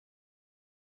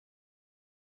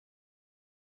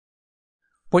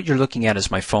What you're looking at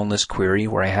is my phone list query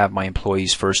where I have my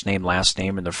employee's first name, last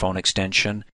name, and their phone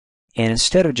extension. And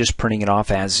instead of just printing it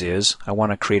off as is, I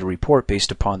want to create a report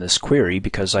based upon this query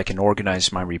because I can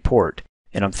organize my report.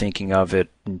 And I'm thinking of it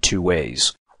in two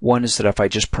ways. One is that if I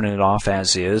just print it off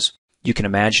as is, you can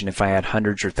imagine if I had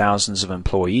hundreds or thousands of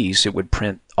employees, it would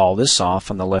print all this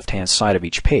off on the left-hand side of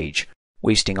each page,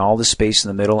 wasting all the space in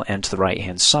the middle and to the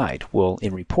right-hand side. Well,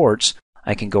 in reports,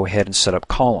 I can go ahead and set up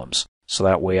columns. So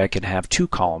that way I can have two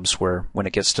columns where when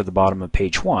it gets to the bottom of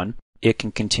page 1, it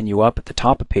can continue up at the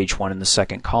top of page 1 in the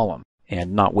second column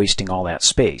and not wasting all that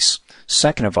space.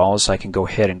 Second of all is I can go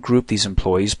ahead and group these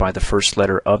employees by the first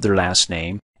letter of their last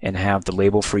name and have the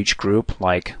label for each group,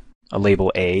 like a label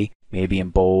A, maybe in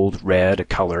bold, red, a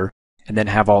color, and then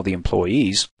have all the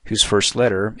employees whose first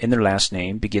letter in their last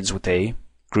name begins with A,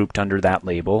 grouped under that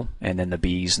label, and then the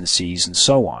B's and the C's and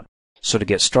so on. So to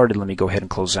get started, let me go ahead and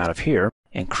close out of here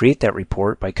and create that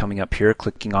report by coming up here,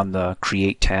 clicking on the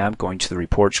Create tab, going to the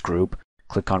Reports group,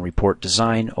 click on Report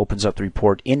Design, opens up the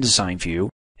report in Design View,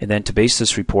 and then to base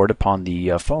this report upon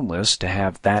the phone list, to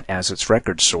have that as its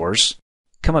record source,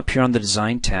 come up here on the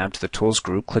Design tab to the Tools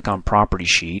group, click on Property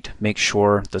Sheet, make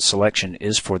sure the selection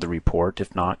is for the report.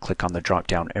 If not, click on the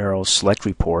drop-down arrow, select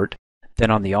Report. Then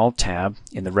on the Alt tab,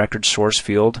 in the Record Source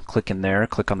field, click in there,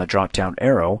 click on the drop-down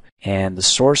arrow, and the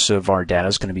source of our data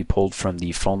is going to be pulled from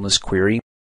the phone list query,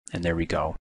 and there we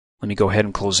go. Let me go ahead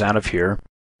and close out of here.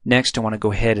 Next, I want to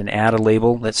go ahead and add a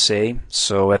label, let's say.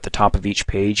 So at the top of each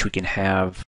page, we can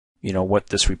have, what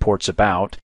this report's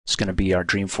about. It's going to be our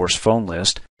Dreamforce phone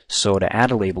list. So to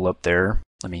add a label up there,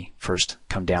 let me first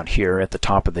come down here at the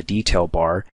top of the detail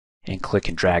bar and click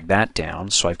and drag that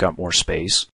down so I've got more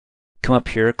space. Come up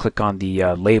here, click on the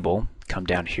label, come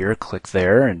down here, click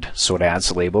there, and so it adds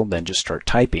the label, then just start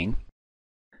typing.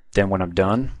 Then when I'm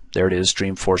done, there it is,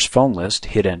 Dreamforce phone list,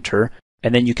 hit enter,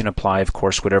 and then you can apply, of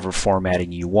course, whatever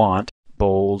formatting you want.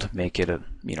 Bold, make it a,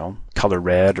 color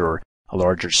red or a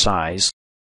larger size.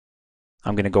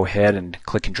 I'm going to go ahead and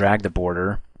click and drag the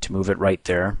border to move it right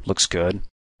there. Looks good.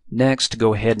 Next,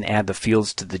 go ahead and add the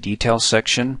fields to the details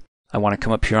section. I want to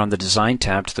come up here on the Design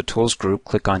tab to the Tools group,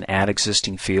 click on Add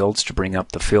Existing Fields to bring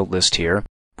up the field list here.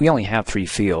 We only have 3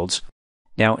 fields.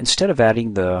 Now, instead of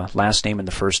adding the last name and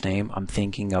the first name, I'm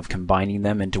thinking of combining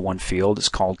them into one field. It's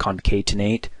called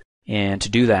concatenate. And to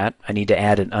do that, I need to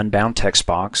add an unbound text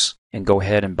box and go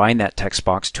ahead and bind that text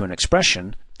box to an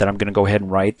expression that I'm going to go ahead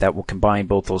and write that will combine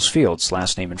both those fields,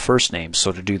 last name and first name.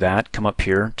 So to do that, come up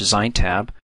here, Design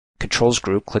tab, Controls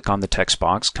group, click on the text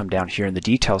box, come down here in the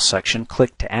Details section,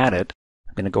 click to add it.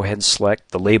 I'm going to go ahead and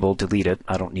select the label, delete it,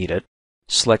 I don't need it.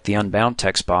 Select the unbound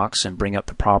text box and bring up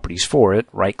the properties for it.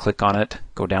 Right click on it,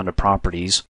 go down to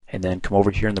Properties, and then come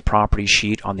over here in the Properties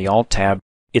sheet on the Alt tab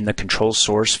in the Control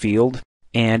Source field.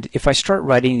 And if I start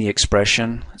writing the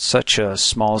expression, such a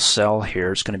small cell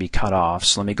here is going to be cut off.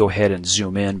 So let me go ahead and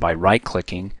zoom in by right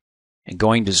clicking and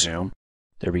going to zoom.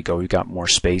 There we go, we've got more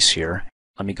space here.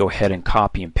 Let me go ahead and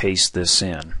copy and paste this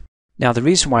in. Now the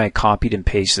reason why I copied and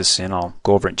pasted this in, I'll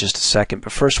go over it in just a second,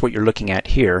 but first what you're looking at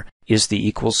here is the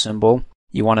equal symbol.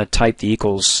 You want to type the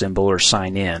equals symbol or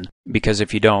sign in, because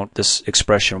if you don't, this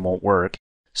expression won't work.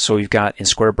 So we've got in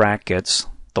square brackets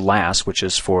the last, which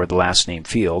is for the last name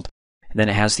field, and then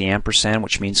it has the ampersand,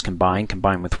 which means combine.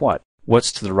 Combine with what?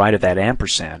 What's to the right of that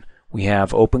ampersand? We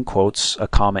have open quotes, a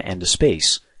comma, and a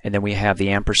space. And then we have the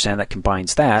ampersand that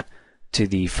combines that to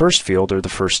the first field or the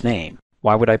first name.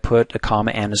 Why would I put a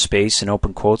comma and a space in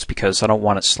open quotes? Because I don't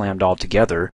want it slammed all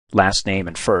together, last name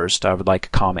and first. I would like a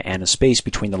comma and a space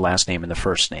between the last name and the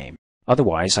first name.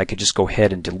 Otherwise, I could just go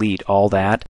ahead and delete all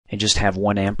that and just have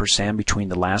one ampersand between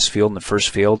the last field and the first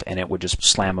field, and it would just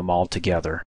slam them all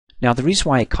together. Now the reason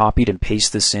why I copied and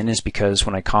pasted this in is because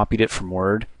when I copied it from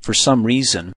Word, for some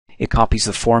reason, it copies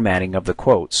the formatting of the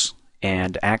quotes,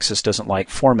 and Access doesn't like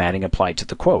formatting applied to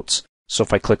the quotes. So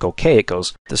if I click OK, it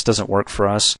goes, this doesn't work for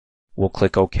us. We'll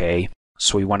click OK.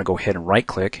 So we want to go ahead and right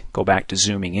click, go back to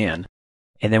zooming in.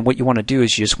 And then what you want to do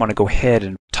is you just want to go ahead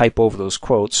and type over those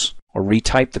quotes or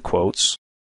retype the quotes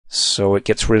so it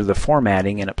gets rid of the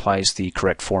formatting and applies the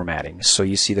correct formatting. So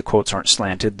you see the quotes aren't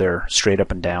slanted, they're straight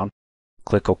up and down.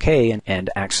 Click OK and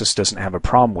Access doesn't have a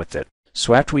problem with it.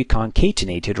 So after we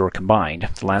concatenated or combined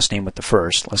the last name with the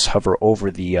first, let's hover over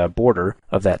the border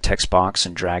of that text box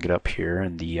and drag it up here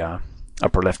in the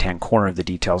upper left-hand corner of the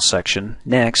Details section.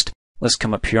 Next, let's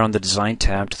come up here on the Design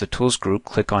tab to the Tools group,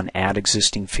 click on Add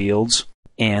Existing Fields,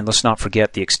 and let's not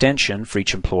forget the extension for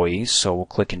each employee, so we'll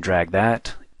click and drag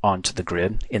that onto the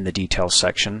grid in the Details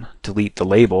section. Delete the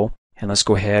label, and let's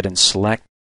go ahead and select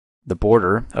the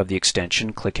border of the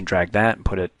extension, click and drag that and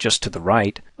put it just to the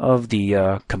right of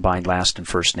the combined last and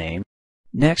first name.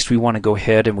 Next, we want to go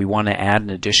ahead and we want to add an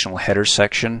additional header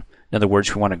section. In other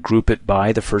words, we want to group it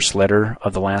by the first letter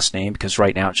of the last name, because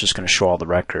right now it's just going to show all the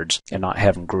records and not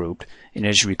have them grouped. And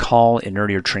as you recall in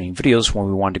earlier training videos, when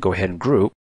we wanted to go ahead and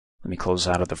group, let me close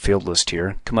out of the field list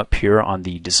here, come up here on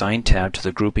the Design tab to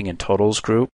the Grouping and Totals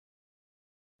group,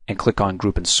 and click on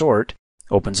Group and Sort.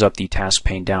 Opens up the task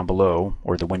pane down below,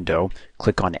 or the window.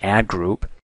 Click on Add Group,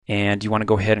 and you want to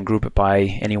go ahead and group it by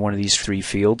any one of these three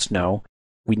fields? No.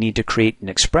 We need to create an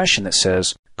expression that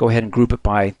says, go ahead and group it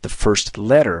by the first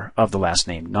letter of the last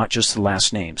name, not just the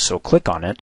last name. So click on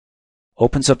it.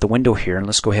 Opens up the window here, and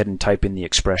let's go ahead and type in the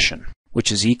expression,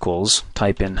 which is equals,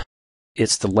 type in,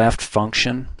 it's the left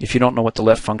function. If you don't know what the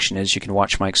left function is, you can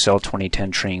watch my Excel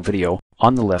 2010 training video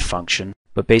on the left function.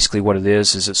 But basically what it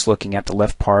is it's looking at the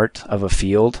left part of a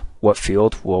field. What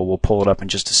field? Well, we'll pull it up in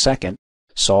just a second.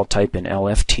 So I'll type in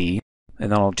LFT,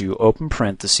 and then I'll do open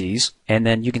parentheses, and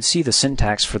then you can see the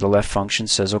syntax for the left function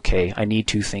says, okay, I need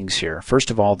two things here.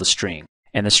 First of all, the string.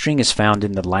 And the string is found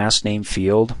in the last name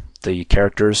field, the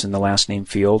characters in the last name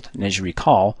field. And as you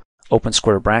recall, open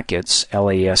square brackets,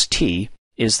 LAST,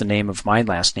 is the name of my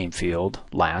last name field,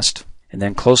 last, and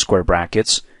then close square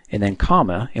brackets, and then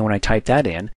comma, and when I type that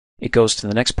in, it goes to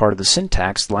the next part of the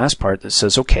syntax, the last part that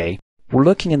says, okay, we're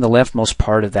looking in the leftmost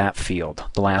part of that field,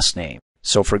 the last name.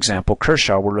 So for example,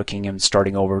 Kershaw, we're looking and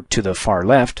starting over to the far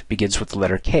left, begins with the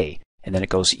letter K, and then it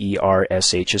goes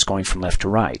ERSH, is going from left to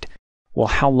right. Well,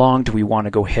 how long do we want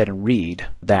to go ahead and read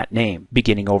that name,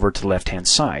 beginning over to the left-hand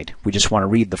side? We just want to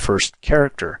read the first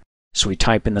character. So we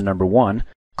type in the number 1,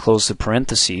 close the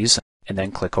parentheses, and then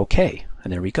click OK,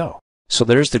 and there we go. So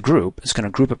there's the group. It's going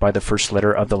to group it by the first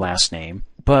letter of the last name,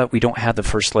 but we don't have the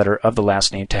first letter of the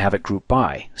last name to have it grouped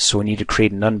by. So we need to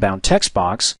create an unbound text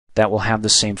box that will have the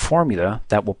same formula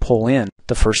that will pull in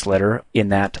the first letter in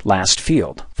that last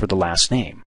field for the last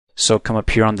name. So come up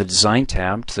here on the Design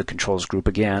tab to the Controls group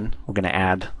again. We're going to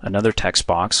add another text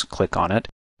box. Click on it.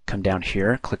 Come down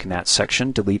here, click in that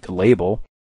section, delete the label,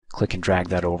 click and drag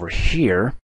that over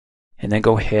here, and then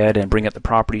go ahead and bring up the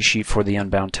property sheet for the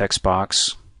unbound text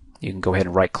box. You can go ahead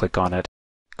and right click on it,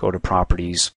 go to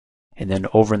Properties, and then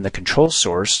over in the control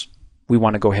source, we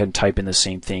want to go ahead and type in the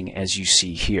same thing as you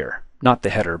see here. Not the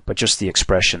header, but just the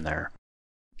expression there.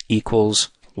 Equals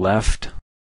left.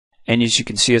 And as you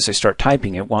can see, as I start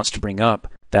typing, it wants to bring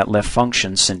up that left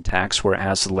function syntax where it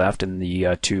has the left and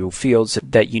the two fields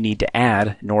that you need to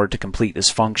add in order to complete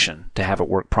this function to have it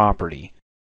work properly.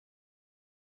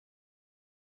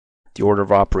 The order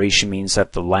of operation means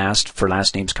that the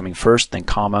last name's coming first, then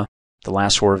comma. The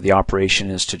last order of the operation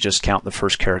is to just count the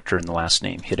first character in the last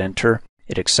name. Hit enter,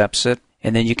 it accepts it,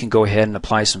 and then you can go ahead and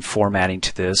apply some formatting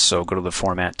to this. So go to the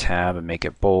Format tab and make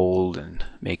it bold and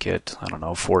make it,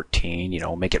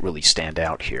 14, make it really stand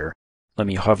out here. Let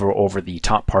me hover over the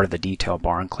top part of the detail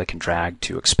bar and click and drag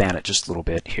to expand it just a little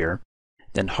bit here.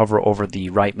 Then hover over the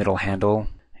right middle handle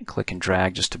and click and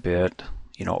drag just a bit,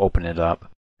 open it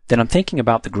up. Then I'm thinking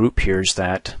about the group here is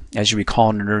that, as you recall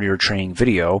in an earlier training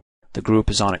video, the group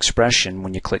is on expression.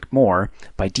 When you click more,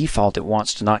 by default it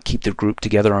wants to not keep the group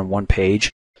together on one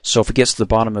page. So if it gets to the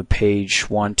bottom of page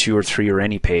 1, 2, or 3 or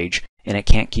any page, and it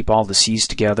can't keep all the C's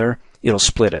together, it'll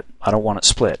split it. I don't want it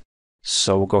split.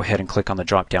 So we'll go ahead and click on the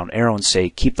drop down arrow and say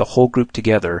keep the whole group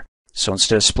together. So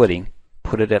instead of splitting,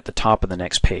 put it at the top of the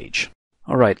next page.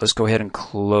 Alright, let's go ahead and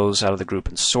close out of the group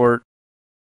and sort.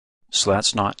 So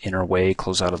that's not in our way.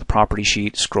 Close out of the property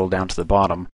sheet, scroll down to the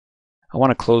bottom. I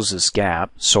want to close this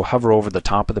gap, so hover over the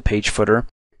top of the page footer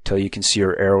till you can see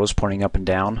your arrows pointing up and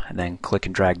down, and then click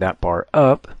and drag that bar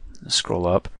up, scroll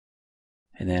up,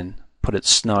 and then put it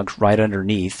snug right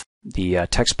underneath the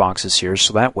text boxes here,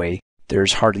 so that way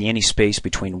there's hardly any space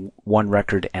between one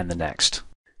record and the next.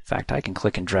 In fact, I can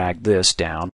click and drag this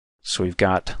down, so we've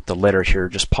got the letter here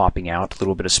just popping out, a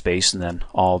little bit of space, and then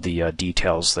all the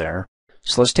details there.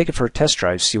 So let's take it for a test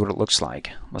drive, see what it looks like.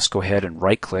 Let's go ahead and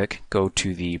right click, go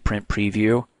to the print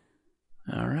preview.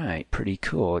 Alright, pretty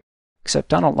cool.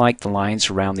 Except I don't like the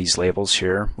lines around these labels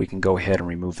here. We can go ahead and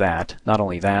remove that. Not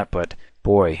only that, but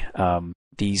boy,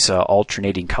 these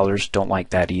alternating colors don't like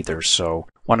that either. So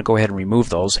I want to go ahead and remove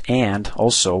those, and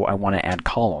also I want to add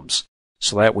columns.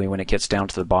 So that way when it gets down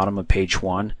to the bottom of page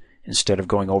 1, instead of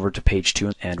going over to page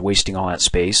 2 and wasting all that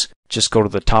space, just go to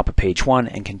the top of page 1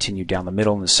 and continue down the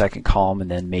middle in the second column, and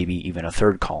then maybe even a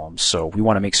third column. So we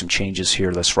want to make some changes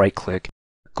here. Let's right click,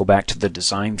 go back to the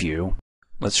design view.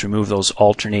 Let's remove those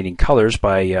alternating colors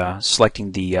by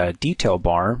selecting the detail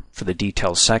bar for the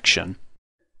detail section.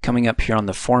 Coming up here on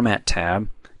the Format tab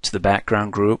to the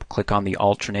background group, click on the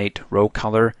alternate row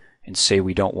color and say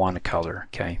we don't want a color.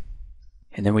 Okay.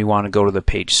 And then we want to go to the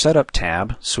Page Setup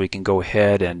tab so we can go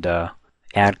ahead and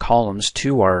add columns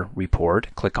to our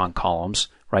report. Click on columns.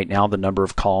 Right now the number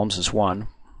of columns is 1.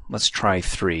 Let's try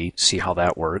 3, see how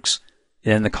that works.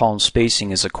 And then the column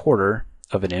spacing is 1/4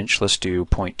 of an inch. Let's do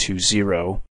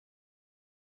 0.20.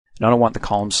 And I don't want the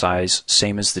column size,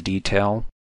 same as the detail.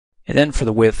 And then for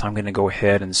the width, I'm going to go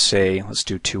ahead and say, let's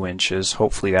do 2 inches.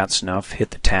 Hopefully that's enough.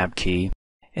 Hit the tab key.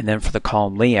 And then for the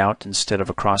column layout, instead of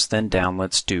across then down,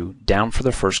 let's do down for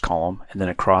the first column, and then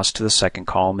across to the second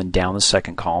column, and down the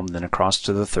second column, and then across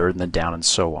to the third, and then down, and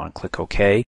so on. Click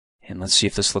OK. And let's see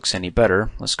if this looks any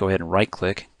better. Let's go ahead and right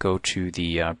click, go to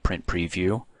the print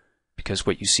preview, because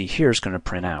what you see here is going to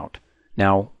print out.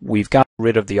 Now we've got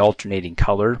rid of the alternating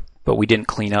color, but we didn't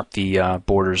clean up the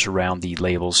borders around the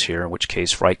labels here, in which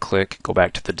case right click, go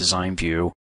back to the design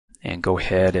view, and go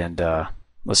ahead and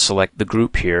let's select the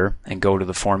group here and go to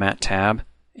the Format tab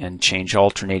and change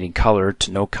alternating color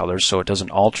to no color so it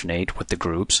doesn't alternate with the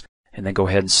groups. And then go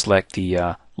ahead and select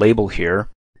the label here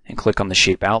and click on the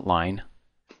Shape Outline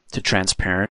to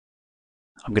Transparent.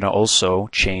 I'm going to also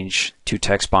change 2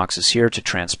 text boxes here to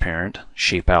Transparent,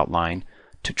 Shape Outline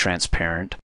to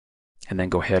Transparent. And then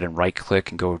go ahead and right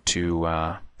click and go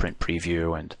to Print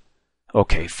Preview. And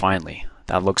okay, finally,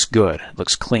 that looks good. It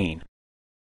looks clean.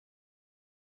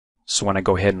 So when I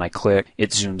go ahead and I click,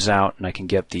 it zooms out and I can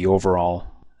get the overall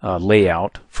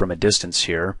layout from a distance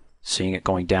here, seeing it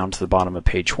going down to the bottom of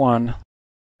page 1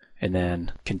 and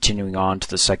then continuing on to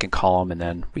the second column, and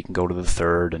then we can go to the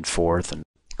third and fourth. And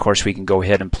of course we can go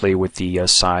ahead and play with the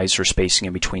size or spacing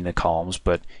in between the columns,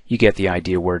 but you get the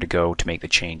idea where to go to make the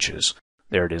changes.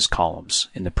 There it is, columns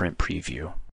in the print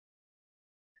preview.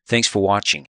 Thanks for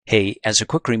watching. Hey, as a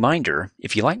quick reminder,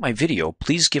 if you like my video,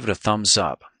 please give it a thumbs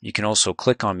up. You can also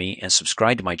click on me and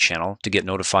subscribe to my channel to get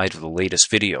notified of the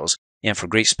latest videos. And for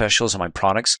great specials on my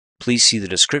products, please see the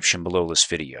description below this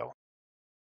video.